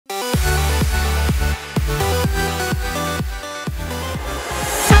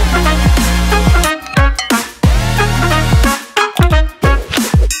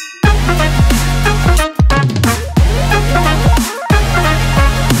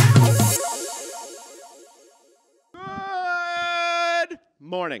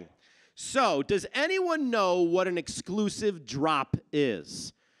Morning. So, does anyone know what an exclusive drop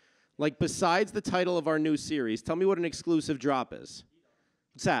is? Like, besides the title of our new series, tell me what an exclusive drop is.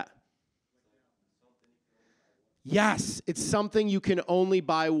 What's that? Yes, it's something you can only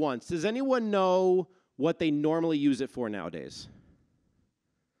buy once. Does anyone know what they normally use it for nowadays?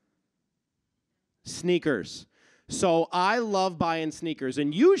 Sneakers. So I love buying sneakers,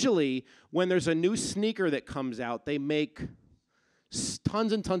 and usually when there's a new sneaker that comes out, they make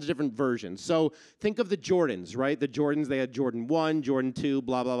tons and tons of different versions. So think of the Jordans, right? The Jordans, they had Jordan 1, Jordan 2,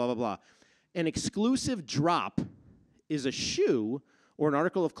 blah, blah, blah, blah, blah. An exclusive drop is a shoe or an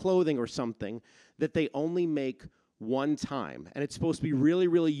article of clothing or something that they only make one time. And it's supposed to be really,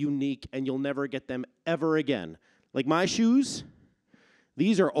 really unique, and you'll never get them ever again. Like my shoes,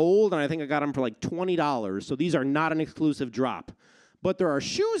 these are old, and I think I got them for like $20, so these are not an exclusive drop. But there are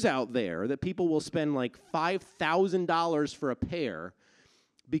shoes out there that people will spend like $5,000 for a pair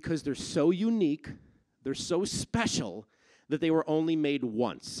because they're so unique, they're so special, that they were only made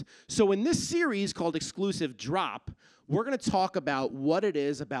once. So in this series called Exclusive Drop, we're going to talk about what it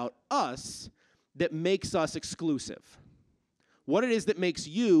is about us that makes us exclusive. What it is that makes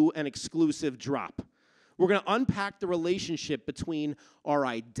you an exclusive drop. We're going to unpack the relationship between our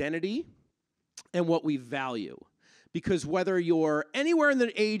identity and what we value. Because whether you're anywhere in the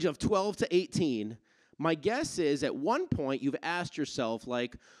age of 12 to 18, my guess is at one point you've asked yourself,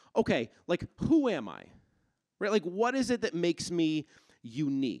 like, okay, like, who am I? Right? Like, what is it that makes me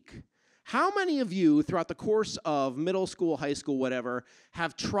unique? How many of you throughout the course of middle school, high school, whatever,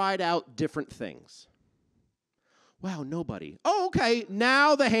 have tried out different things? Wow, nobody. Oh, okay,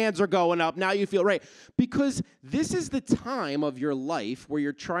 now the hands are going up. Now you feel right. Because this is the time of your life where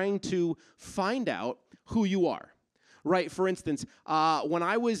you're trying to find out who you are. Right, for instance, when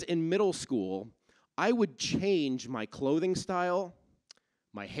I was in middle school, I would change my clothing style,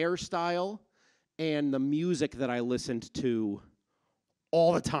 my hairstyle, and the music that I listened to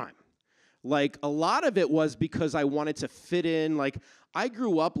all the time. Like, a lot of it was because I wanted to fit in. Like, I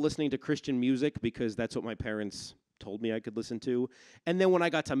grew up listening to Christian music because that's what my parents told me I could listen to. And then when I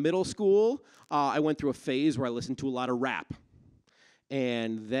got to middle school, I went through a phase where I listened to a lot of rap.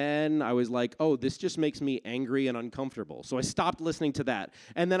 And then I was like, oh, this just makes me angry and uncomfortable. So I stopped listening to that.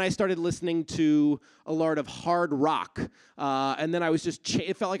 And then I started listening to a lot of hard rock. And then I was just,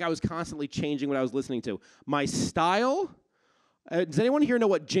 it felt like I was constantly changing what I was listening to. My style, does anyone here know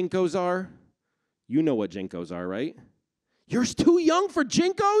what Jinkos are? You know what Jinkos are, right? You're too young for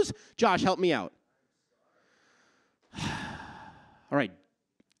Jinkos? Josh, help me out. All right.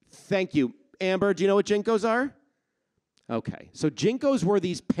 Thank you. Amber, do you know what Jinkos are? Okay, so Jinkos were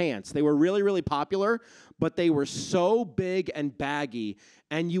these pants. They were really, really popular, but they were so big and baggy,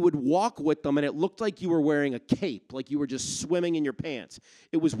 and you would walk with them, and it looked like you were wearing a cape, like you were just swimming in your pants.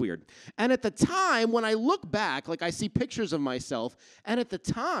 It was weird. And at the time, when I look back, like I see pictures of myself, and at the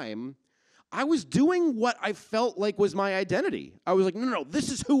time, I was doing what I felt like was my identity. I was like, no, this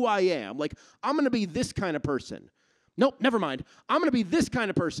is who I am. Like, I'm going to be this kind of person. Nope, never mind. I'm going to be this kind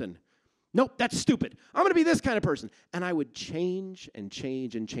of person. Nope, that's stupid. I'm going to be this kind of person. And I would change and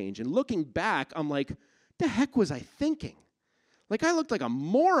change and change. And looking back, I'm like, the heck was I thinking? Like, I looked like a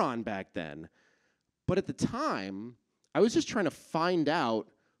moron back then. But at the time, I was just trying to find out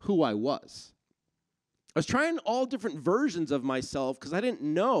who I was. I was trying all different versions of myself because I didn't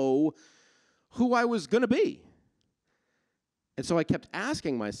know who I was going to be. And so I kept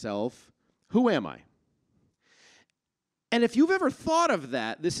asking myself, who am I? And if you've ever thought of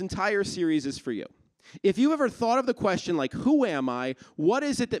that, this entire series is for you. If you've ever thought of the question like, who am I? What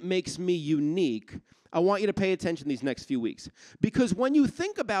is it that makes me unique? I want you to pay attention these next few weeks. Because when you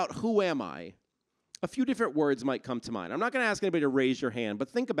think about who am I, a few different words might come to mind. I'm not going to ask anybody to raise your hand, but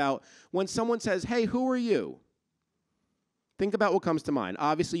think about when someone says, hey, who are you? Think about what comes to mind.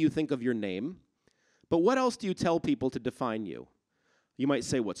 Obviously, you think of your name, but what else do you tell people to define you? You might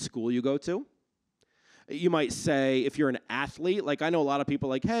say what school you go to. You might say, if you're an athlete, like I know a lot of people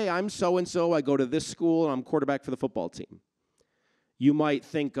like, hey, I'm so-and-so, I go to this school, and I'm quarterback for the football team. You might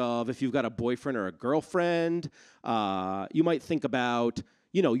think of if you've got a boyfriend or a girlfriend. You might think about,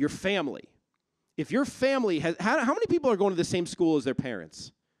 your family. If your family has, how many people are going to the same school as their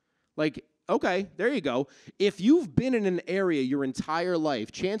parents? Like, okay, there you go. If you've been in an area your entire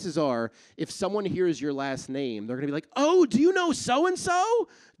life, chances are, if someone hears your last name, they're going to be like, oh, do you know so-and-so?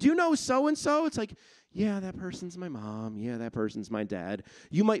 Do you know so-and-so? It's like, yeah, that person's my mom. Yeah, that person's my dad.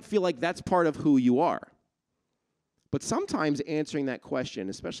 You might feel like that's part of who you are. But sometimes answering that question,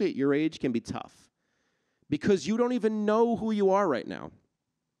 especially at your age, can be tough because you don't even know who you are right now.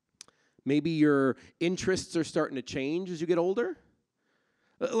 Maybe your interests are starting to change as you get older.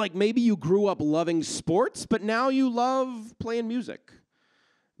 Like maybe you grew up loving sports, but now you love playing music.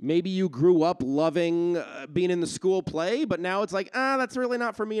 Maybe you grew up loving being in the school play, but now it's like, that's really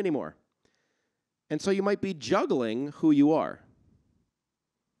not for me anymore. And so you might be juggling who you are.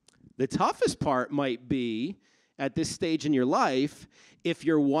 The toughest part might be at this stage in your life if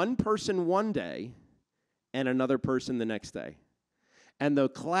you're one person one day and another person the next day. And the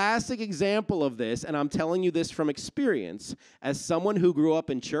classic example of this, and I'm telling you this from experience, as someone who grew up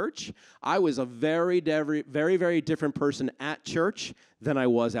in church, I was a very, very different person at church than I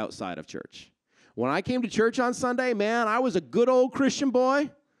was outside of church. When I came to church on Sunday, man, I was a good old Christian boy.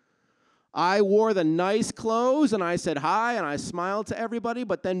 I wore the nice clothes, and I said hi, and I smiled to everybody,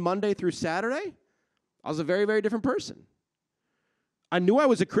 but then Monday through Saturday, I was a very, very different person. I knew I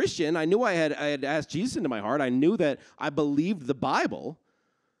was a Christian. I knew I had asked Jesus into my heart. I knew that I believed the Bible.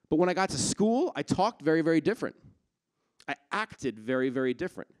 But when I got to school, I talked very, very different. I acted very, very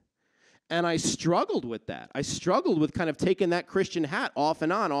different. And I struggled with that. I struggled with kind of taking that Christian hat off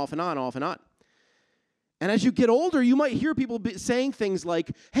and on, off and on, off and on. And as you get older, you might hear people saying things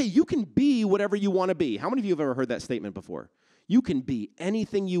like, hey, you can be whatever you want to be. How many of you have ever heard that statement before? You can be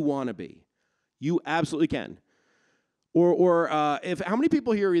anything you want to be. You absolutely can. Or how many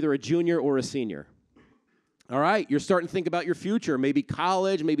people here are either a junior or a senior? All right, you're starting to think about your future, maybe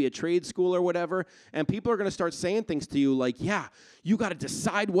college, maybe a trade school or whatever, and people are going to start saying things to you like, yeah, you got to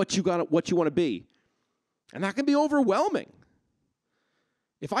decide what you want to be. And that can be overwhelming.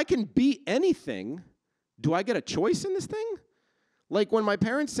 If I can be anything, do I get a choice in this thing? Like when my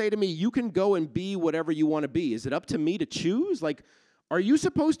parents say to me, you can go and be whatever you want to be, is it up to me to choose? Like, are you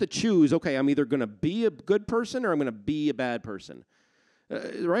supposed to choose, okay, I'm either going to be a good person or I'm going to be a bad person?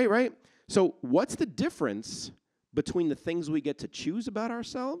 Right? So what's the difference between the things we get to choose about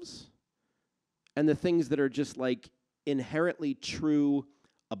ourselves and the things that are just like inherently true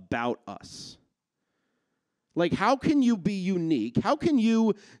about us? Like, how can you be unique? How can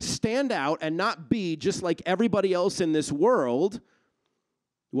you stand out and not be just like everybody else in this world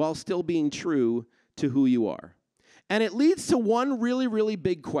while still being true to who you are? And it leads to one really, really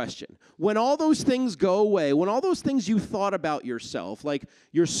big question. When all those things go away, when all those things you thought about yourself, like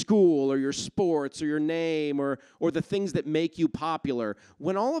your school or your sports or your name or the things that make you popular,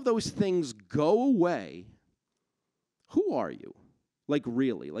 when all of those things go away, who are you? Like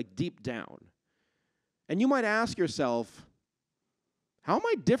really, like deep down. And you might ask yourself, how am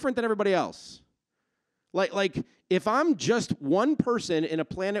I different than everybody else? Like if I'm just one person in a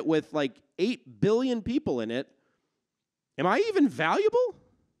planet with like 8 billion people in it, am I even valuable?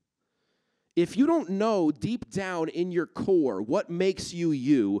 If you don't know deep down in your core what makes you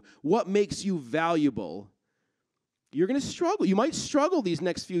you, what makes you valuable, you're going to struggle. You might struggle these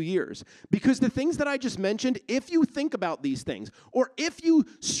next few years because the things that I just mentioned, if you think about these things, or if you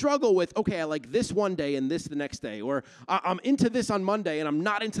struggle with, okay, I like this one day and this the next day, or I'm into this on Monday and I'm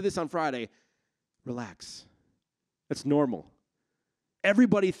not into this on Friday, relax. That's normal.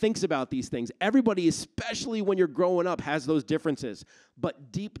 Everybody thinks about these things. Everybody, especially when you're growing up, has those differences.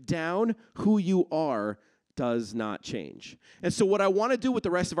 But deep down, who you are does not change. And so what I want to do with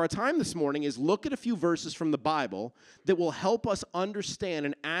the rest of our time this morning is look at a few verses from the Bible that will help us understand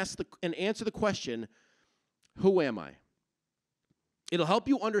and answer the question, who am I? It'll help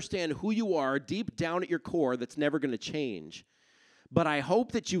you understand who you are deep down at your core that's never going to change. But I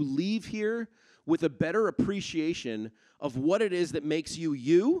hope that you leave here with a better appreciation of what it is that makes you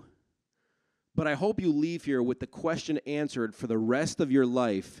you, but I hope you leave here with the question answered for the rest of your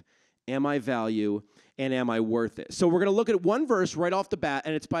life, am I value and am I worth it? So we're going to look at one verse right off the bat,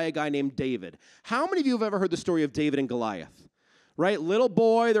 and it's by a guy named David. How many of you have ever heard the story of David and Goliath? Right? Little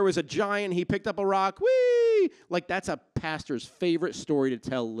boy, there was a giant, he picked up a rock, whee! Like that's a pastor's favorite story to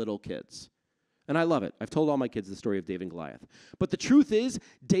tell little kids. And I love it. I've told all my kids the story of David and Goliath. But the truth is,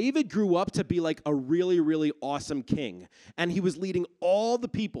 David grew up to be like a really, really awesome king. And he was leading all the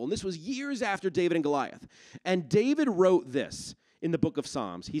people. And this was years after David and Goliath. And David wrote this in the book of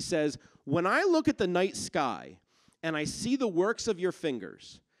Psalms. He says, when I look at the night sky and I see the works of your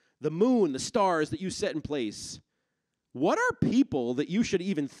fingers, the moon, the stars that you set in place, what are people that you should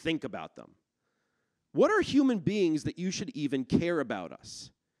even think about them? What are human beings that you should even care about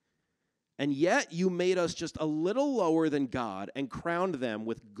us? And yet you made us just a little lower than God and crowned them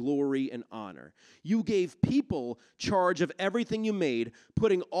with glory and honor. You gave people charge of everything you made,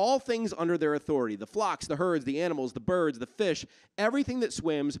 putting all things under their authority, the flocks, the herds, the animals, the birds, the fish, everything that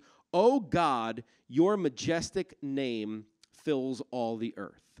swims. Oh God, your majestic name fills all the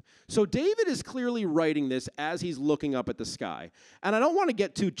earth. So David is clearly writing this as he's looking up at the sky. And I don't want to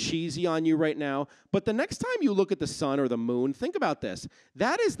get too cheesy on you right now, but the next time you look at the sun or the moon, think about this.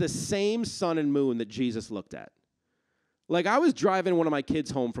 That is the same sun and moon that Jesus looked at. Like, I was driving one of my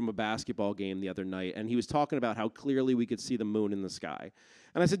kids home from a basketball game the other night, and he was talking about how clearly we could see the moon in the sky.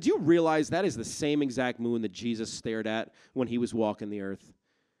 And I said, do you realize that is the same exact moon that Jesus stared at when he was walking the earth?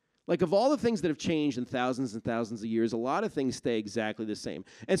 Like, of all the things that have changed in thousands and thousands of years, a lot of things stay exactly the same.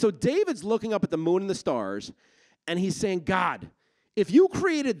 And so David's looking up at the moon and the stars, and he's saying, God, if you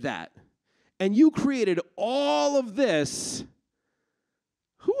created that, and you created all of this,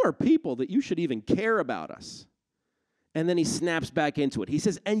 who are people that you should even care about us? And then he snaps back into it. He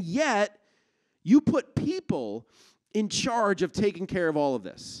says, and yet, you put people in charge of taking care of all of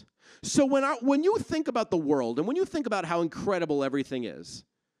this. So when you think about the world, and when you think about how incredible everything is,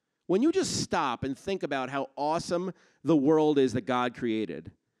 when you just stop and think about how awesome the world is that God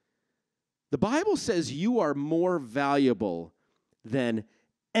created, the Bible says you are more valuable than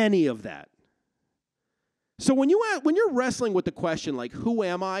any of that. So when you're wrestling with the question, like, who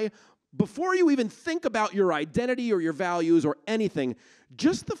am I? Before you even think about your identity or your values or anything,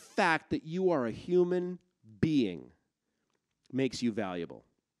 just the fact that you are a human being makes you valuable.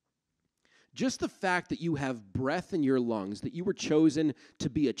 Just the fact that you have breath in your lungs, that you were chosen to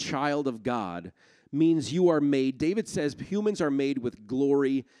be a child of God, means you are made, David says, humans are made with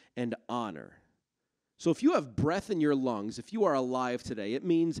glory and honor. So if you have breath in your lungs, if you are alive today, it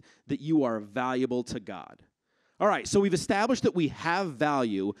means that you are valuable to God. All right, so we've established that we have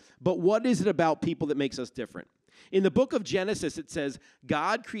value, but what is it about people that makes us different? In the book of Genesis, it says,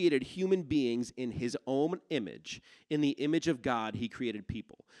 God created human beings in his own image. In the image of God, he created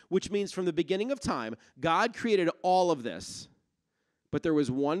people, which means from the beginning of time, God created all of this, but there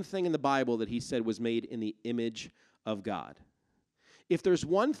was one thing in the Bible that he said was made in the image of God. If there's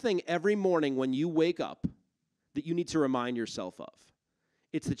one thing every morning when you wake up that you need to remind yourself of,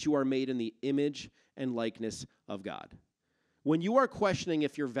 it's that you are made in the image and likeness of God. When you are questioning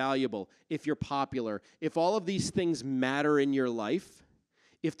if you're valuable, if you're popular, if all of these things matter in your life,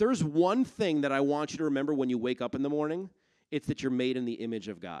 if there's one thing that I want you to remember when you wake up in the morning, it's that you're made in the image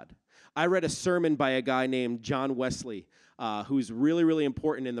of God. I read a sermon by a guy named John Wesley, who's really, really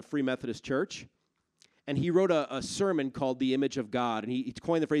important in the Free Methodist Church. And he wrote a sermon called The Image of God, and he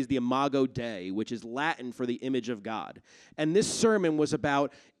coined the phrase the Imago Dei, which is Latin for the image of God. And this sermon was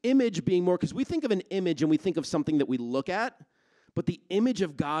about image being more, because we think of an image and we think of something that we look at, but the image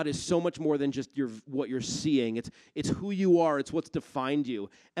of God is so much more than just what you're seeing. It's who you are. It's what's defined you.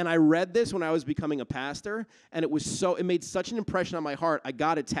 And I read this when I was becoming a pastor, and it made such an impression on my heart, I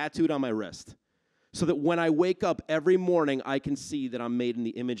got it tattooed on my wrist, so that when I wake up every morning, I can see that I'm made in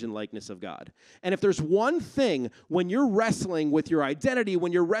the image and likeness of God. And if there's one thing, when you're wrestling with your identity,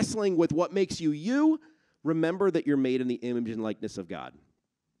 when you're wrestling with what makes you you, remember that you're made in the image and likeness of God.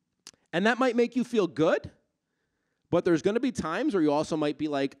 And that might make you feel good, but there's going to be times where you also might be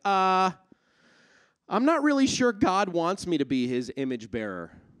like, I'm not really sure God wants me to be his image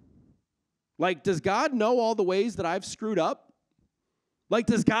bearer. Like, does God know all the ways that I've screwed up? Like,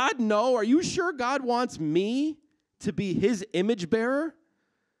 does God know? Are you sure God wants me to be his image bearer?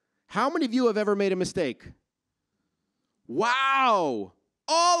 How many of you have ever made a mistake? Wow!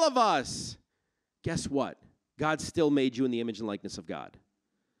 All of us! Guess what? God still made you in the image and likeness of God.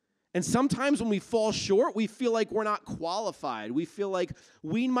 And sometimes when we fall short, we feel like we're not qualified. We feel like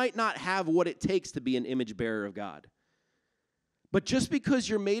we might not have what it takes to be an image bearer of God. But just because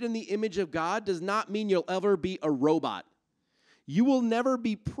you're made in the image of God does not mean you'll ever be a robot. You will never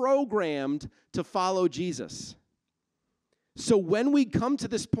be programmed to follow Jesus. So when we come to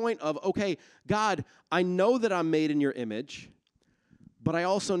this point of, okay, God, I know that I'm made in your image, but I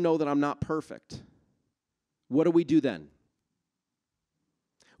also know that I'm not perfect. What do we do then?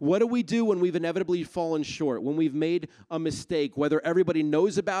 What do we do when we've inevitably fallen short, when we've made a mistake, whether everybody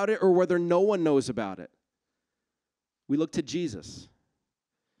knows about it or whether no one knows about it? We look to Jesus.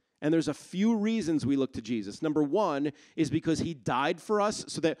 And there's a few reasons we look to Jesus. Number one is because he died for us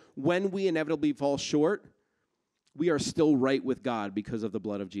so that when we inevitably fall short, we are still right with God because of the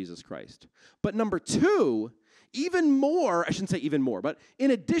blood of Jesus Christ. But number two, even more, I shouldn't say even more, but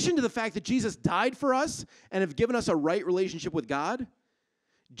in addition to the fact that Jesus died for us and have given us a right relationship with God,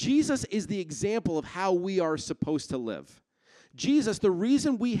 Jesus is the example of how we are supposed to live. Jesus, the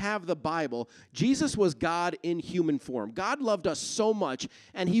reason we have the Bible, Jesus was God in human form. God loved us so much,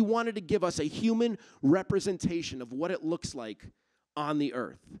 and he wanted to give us a human representation of what it looks like on the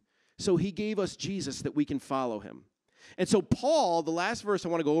earth. So he gave us Jesus that we can follow him. And so Paul, the last verse I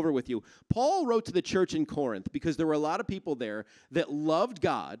want to go over with you, Paul wrote to the church in Corinth because there were a lot of people there that loved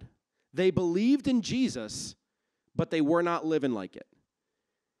God, they believed in Jesus, but they were not living like it.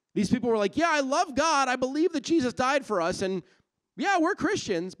 These people were like, yeah, I love God, I believe that Jesus died for us, and yeah, we're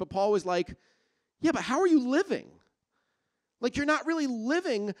Christians, but Paul was like, yeah, but how are you living? Like, you're not really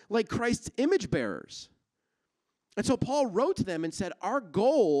living like Christ's image bearers. And so Paul wrote to them and said, our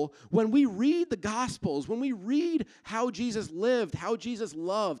goal when we read the Gospels, when we read how Jesus lived, how Jesus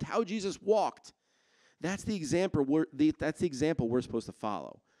loved, how Jesus walked, that's the example we're supposed to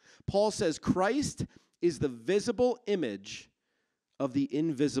follow. Paul says Christ is the visible image of the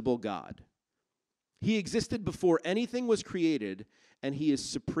invisible God. He existed before anything was created, and he is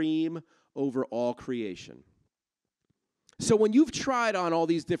supreme over all creation. So when you've tried on all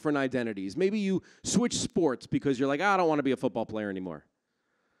these different identities, maybe you switch sports because you're like, I don't want to be a football player anymore.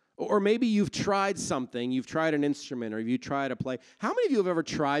 Or maybe you've tried something, you've tried an instrument, or you tried to play. How many of you have ever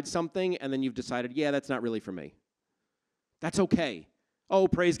tried something and then you've decided, yeah, that's not really for me? That's okay. Oh,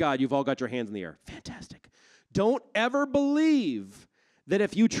 praise God, you've all got your hands in the air. Fantastic. Don't ever believe that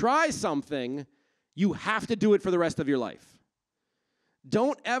if you try something, you have to do it for the rest of your life.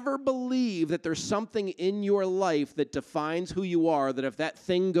 Don't ever believe that there's something in your life that defines who you are, that if that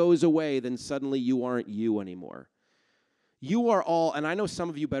thing goes away, then suddenly you aren't you anymore. You are all, and I know some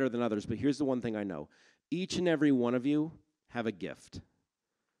of you better than others, but here's the one thing I know. Each and every one of you have a gift.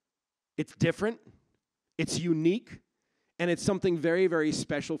 It's different, it's unique, and it's something very, very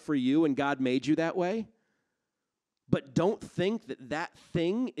special for you, and God made you that way. But don't think that that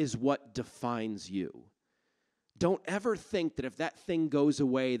thing is what defines you. Don't ever think that if that thing goes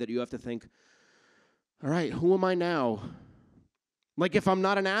away that you have to think, all right, who am I now? Like if I'm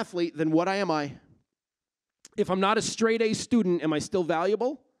not an athlete, then what am I? If I'm not a straight A student, am I still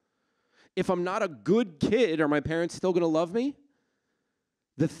valuable? If I'm not a good kid, are my parents still going to love me?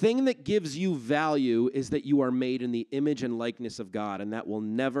 The thing that gives you value is that you are made in the image and likeness of God, and that will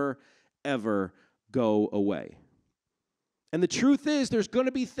never, ever go away. And the truth is, there's going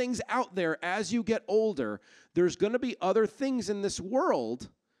to be things out there as you get older. There's going to be other things in this world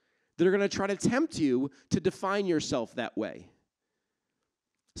that are going to try to tempt you to define yourself that way.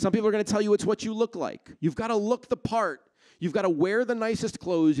 Some people are going to tell you it's what you look like. You've got to look the part. You've got to wear the nicest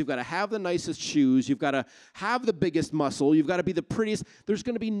clothes. You've got to have the nicest shoes. You've got to have the biggest muscle. You've got to be the prettiest. There's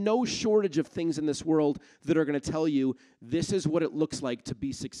going to be no shortage of things in this world that are going to tell you this is what it looks like to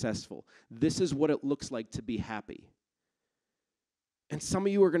be successful. This is what it looks like to be happy. And some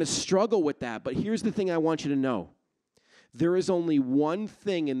of you are going to struggle with that, but here's the thing I want you to know. There is only one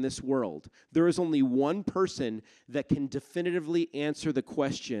thing in this world. There is only one person that can definitively answer the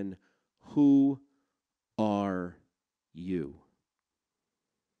question, who are you?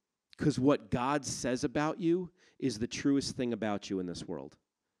 Because what God says about you is the truest thing about you in this world.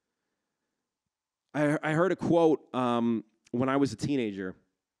 I heard a quote when I was a teenager,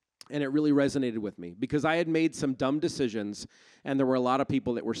 and it really resonated with me because I had made some dumb decisions, and there were a lot of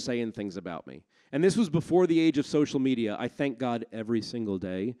people that were saying things about me. And this was before the age of social media. I thank God every single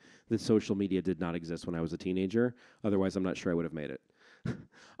day that social media did not exist when I was a teenager. Otherwise, I'm not sure I would have made it.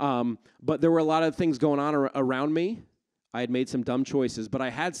 But there were a lot of things going on around me. I had made some dumb choices, but I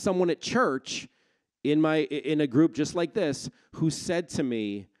had someone at church in a group just like this who said to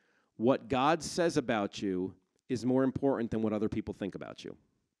me, what God says about you is more important than what other people think about you.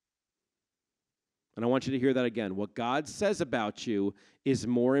 And I want you to hear that again. What God says about you is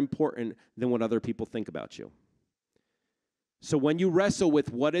more important than what other people think about you. So when you wrestle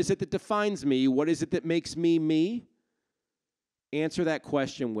with what is it that defines me, what is it that makes me me, answer that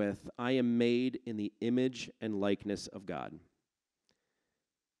question with, I am made in the image and likeness of God.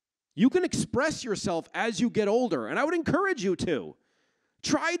 You can express yourself as you get older, and I would encourage you to.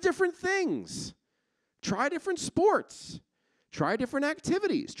 Try different things. Try different sports. Try different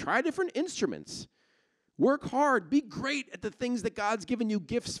activities. Try different instruments. Work hard. Be great at the things that God's given you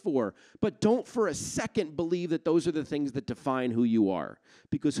gifts for. But don't for a second believe that those are the things that define who you are.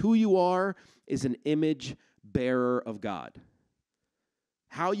 Because who you are is an image bearer of God.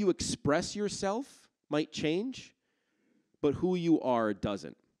 How you express yourself might change, but who you are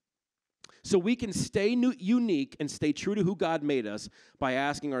doesn't. So we can stay unique and stay true to who God made us by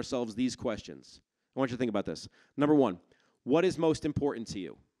asking ourselves these questions. I want you to think about this. Number one, what is most important to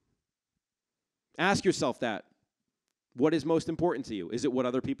you? Ask yourself that. What is most important to you? Is it what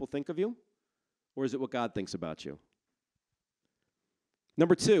other people think of you? Or is it what God thinks about you?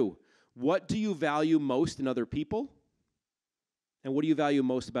 Number two, what do you value most in other people? And what do you value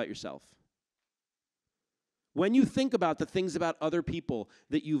most about yourself? When you think about the things about other people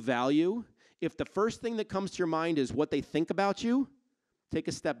that you value, if the first thing that comes to your mind is what they think about you, take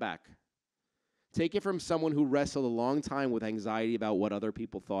a step back. Take it from someone who wrestled a long time with anxiety about what other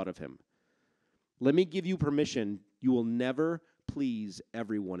people thought of him. Let me give you permission. You will never please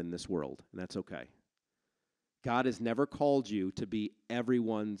everyone in this world, and that's okay. God has never called you to be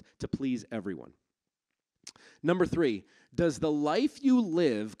to please everyone. Number 3, does the life you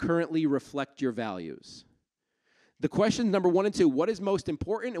live currently reflect your values? The questions number 1 and 2, what is most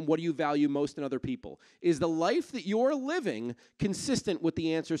important and what do you value most in other people? Is the life that you're living consistent with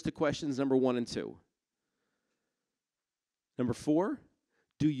the answers to questions number 1 and 2? Number 4,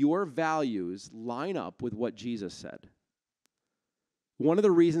 do your values line up with what Jesus said? One of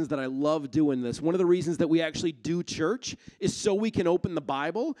the reasons that I love doing this, one of the reasons that we actually do church is so we can open the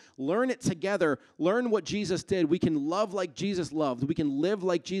Bible, learn it together, learn what Jesus did. We can love like Jesus loved. We can live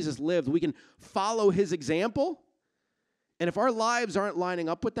like Jesus lived. We can follow his example. And if our lives aren't lining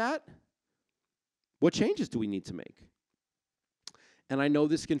up with that, what changes do we need to make? And I know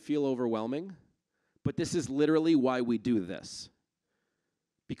this can feel overwhelming, but this is literally why we do this.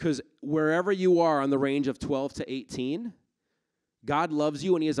 Because wherever you are on the range of 12 to 18, God loves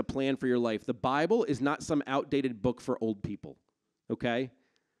you and he has a plan for your life. The Bible is not some outdated book for old people, okay?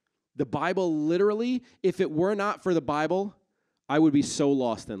 The Bible literally, if it were not for the Bible, I would be so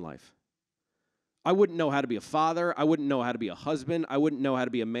lost in life. I wouldn't know how to be a father. I wouldn't know how to be a husband. I wouldn't know how to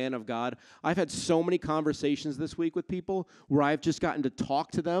be a man of God. I've had so many conversations this week with people where I've just gotten to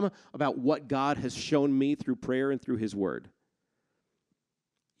talk to them about what God has shown me through prayer and through his word.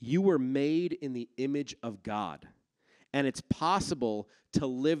 You were made in the image of God. And it's possible to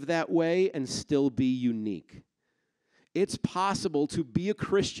live that way and still be unique. It's possible to be a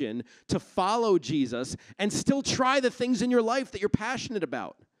Christian, to follow Jesus, and still try the things in your life that you're passionate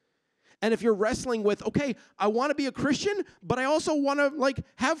about. And if you're wrestling with, okay, I want to be a Christian, but I also want to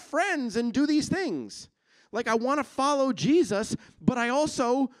have friends and do these things. I want to follow Jesus, but I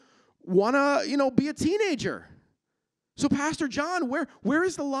also want to, be a teenager. So Pastor Jon, where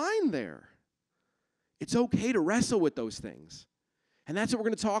is the line there? It's okay to wrestle with those things. And that's what we're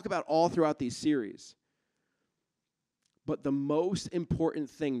going to talk about all throughout these series. But the most important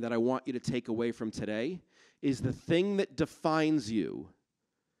thing that I want you to take away from today is the thing that defines you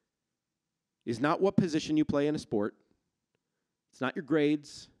is not what position you play in a sport. It's not your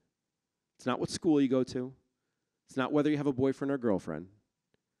grades. It's not what school you go to. It's not whether you have a boyfriend or girlfriend.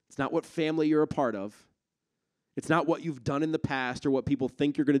 It's not what family you're a part of. It's not what you've done in the past or what people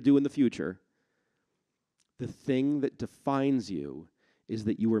think you're going to do in the future. The thing that defines you is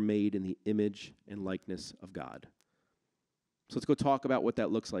that you were made in the image and likeness of God. So let's go talk about what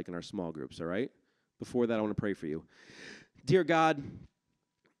that looks like in our small groups, all right? Before that, I want to pray for you. Dear God,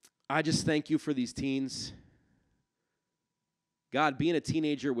 I just thank you for these teens. God, being a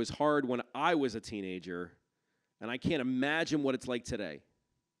teenager was hard when I was a teenager, and I can't imagine what it's like today.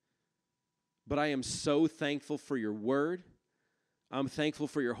 But I am so thankful for your word. I'm thankful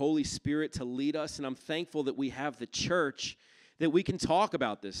for your Holy Spirit to lead us, and I'm thankful that we have the church that we can talk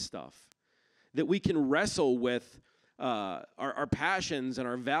about this stuff, that we can wrestle with our passions and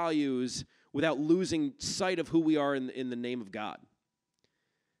our values without losing sight of who we are in the name of God.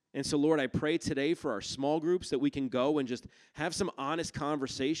 And so, Lord, I pray today for our small groups that we can go and just have some honest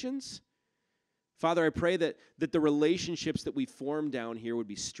conversations. Father, I pray that the relationships that we form down here would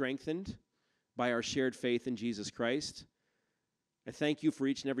be strengthened by our shared faith in Jesus Christ. I thank you for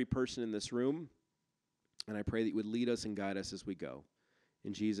each and every person in this room, and I pray that you would lead us and guide us as we go.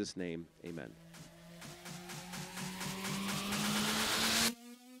 In Jesus' name, amen.